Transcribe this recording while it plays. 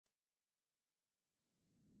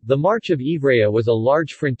The March of Ivrea was a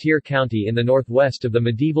large frontier county in the northwest of the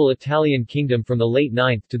medieval Italian kingdom from the late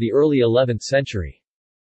 9th to the early 11th century.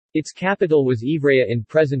 Its capital was Ivrea in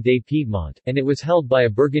present-day Piedmont, and it was held by a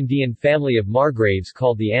Burgundian family of margraves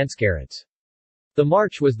called the Anscarids. The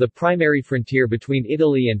March was the primary frontier between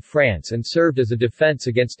Italy and France and served as a defense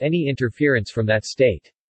against any interference from that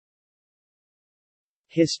state.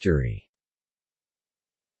 History.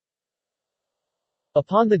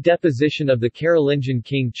 Upon the deposition of the Carolingian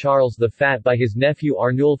king Charles the Fat by his nephew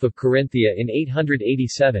Arnulf of Carinthia in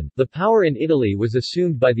 887, the power in Italy was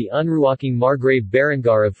assumed by the unruocking Margrave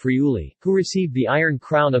Berengar of Friuli, who received the Iron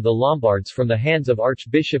Crown of the Lombards from the hands of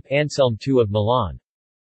Archbishop Anselm II of Milan.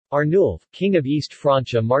 Arnulf, king of East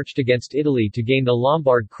Francia, marched against Italy to gain the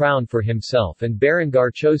Lombard crown for himself, and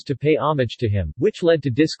Berengar chose to pay homage to him, which led to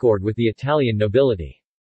discord with the Italian nobility.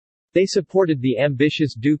 They supported the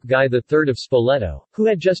ambitious Duke Guy III of Spoleto, who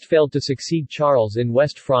had just failed to succeed Charles in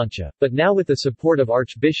West Francia, but now with the support of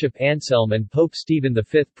Archbishop Anselm and Pope Stephen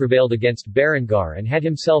V prevailed against Berengar and had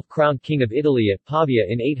himself crowned King of Italy at Pavia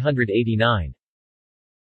in 889.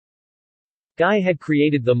 Guy had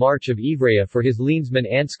created the March of Ivrea for his leensman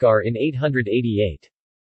Ansgar in 888.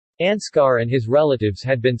 Ansgar and his relatives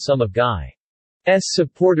had been some of Guy's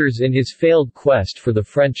supporters in his failed quest for the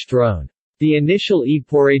French throne. The initial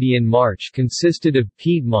Eporadian March consisted of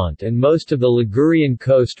Piedmont and most of the Ligurian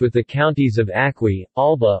coast with the counties of Acqui,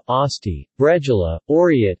 Alba, Asti, Bregella,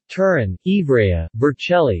 Oriat, Turin, Ivrea,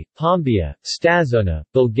 Vercelli, Pombia, Stazona,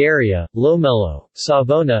 Bulgaria, Lomello,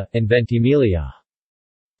 Savona, and Ventimiglia.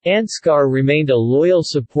 Ansgar remained a loyal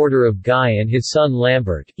supporter of Guy and his son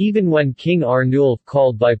Lambert, even when King Arnulf,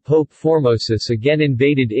 called by Pope Formosus, again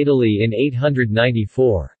invaded Italy in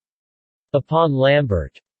 894. Upon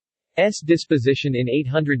Lambert's disposition in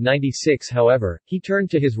 896, however, he turned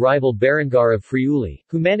to his rival Berengar of Friuli,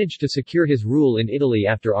 who managed to secure his rule in Italy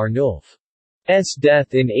after Arnulf's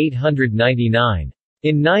death in 899.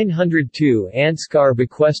 In 902, Ansgar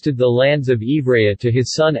bequested the lands of Ivrea to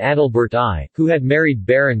his son Adalbert I, who had married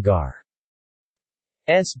Berengar's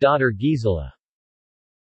daughter Gisela.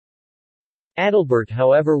 Adalbert,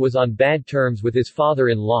 however, was on bad terms with his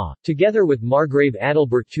father-in-law. Together with Margrave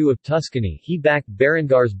Adalbert II of Tuscany, he backed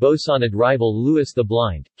Berengar's Bossonid rival Louis the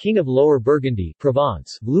Blind, king of Lower Burgundy,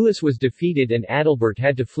 Provence. Louis was defeated and Adalbert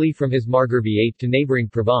had to flee from his Margraviate to neighboring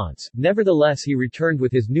Provence. Nevertheless, he returned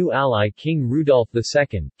with his new ally King Rudolf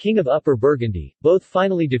II, king of Upper Burgundy. Both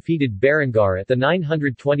finally defeated Berengar at the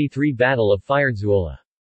 923 Battle of Firenzuola.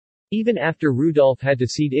 Even after Rudolf had to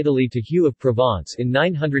cede Italy to Hugh of Provence in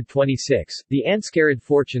 926, the Anscarid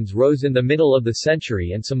fortunes rose in the middle of the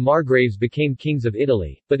century and some margraves became kings of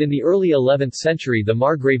Italy, but in the early 11th century the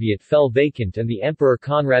margraviate fell vacant and the Emperor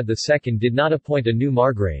Conrad II did not appoint a new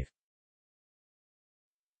margrave.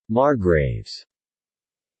 Margraves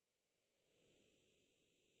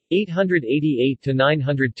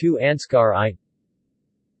 888–902 Ansgar I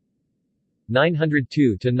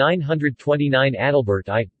 902–929 Adalbert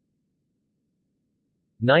I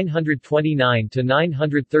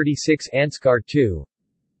 929–936 Ansgar II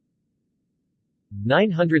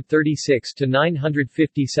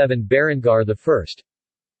 936–957 Berengar I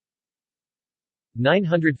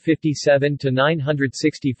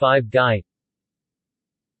 957–965 Guy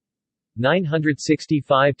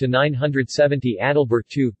 965–970 Adalbert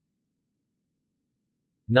II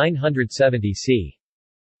 970 c.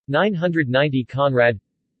 990 Conrad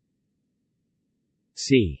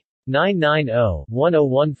c.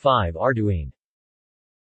 990–1015 Arduin.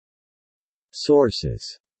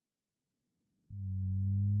 Sources.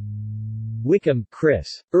 Wickham,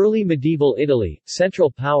 Chris. Early Medieval Italy,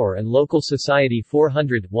 Central Power and Local Society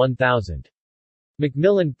 400–1000.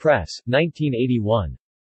 Macmillan Press, 1981.